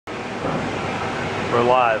We're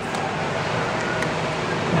live.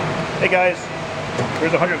 Hey guys,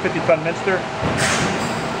 here's a 150-ton Minster.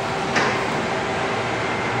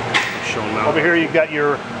 Over here you've got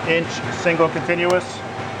your inch single continuous.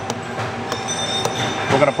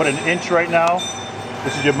 We're going to put an inch right now.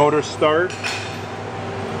 This is your motor start.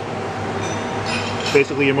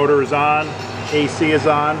 Basically your motor is on, AC is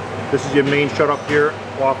on. This is your main shut up here,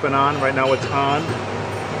 off and on. Right now it's on.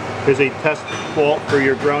 Here's a test fault for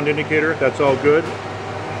your ground indicator. That's all good.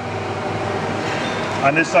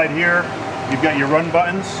 On this side here, you've got your run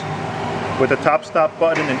buttons with a top stop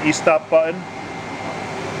button and e-stop button.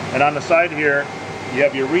 And on the side here, you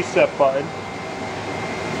have your reset button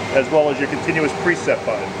as well as your continuous preset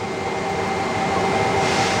button.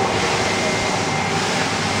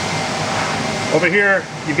 Over here,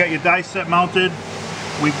 you've got your die set mounted.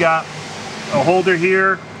 We've got a holder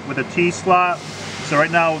here with a T-slot. So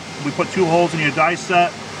right now, we put 2 holes in your die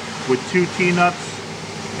set with 2 T-nuts.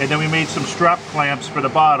 And then we made some strap clamps for the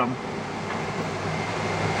bottom.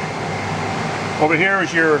 Over here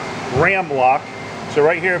is your ram lock. So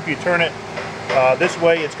right here, if you turn it this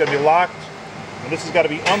way, it's going to be locked. And this has got to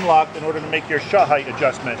be unlocked in order to make your shut height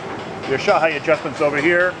adjustment. Your shut height adjustment's over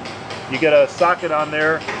here. You get a socket on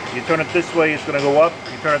there. You turn it this way, it's going to go up.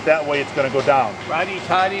 You turn it that way, it's going to go down.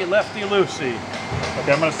 Righty-tighty, lefty-loosey.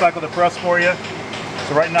 Okay, I'm going to cycle the press for you.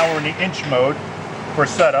 So right now we're in the inch mode for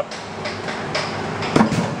setup.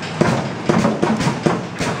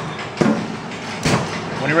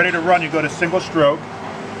 When you're ready to run, you go to single stroke.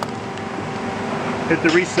 Hit the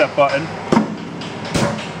reset button.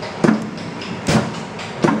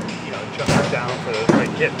 You know, adjust it down for the right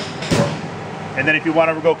hit. And then if you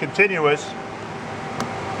want to go continuous,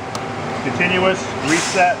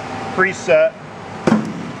 reset, preset.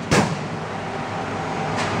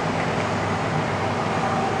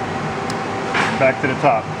 Back to the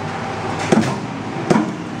top.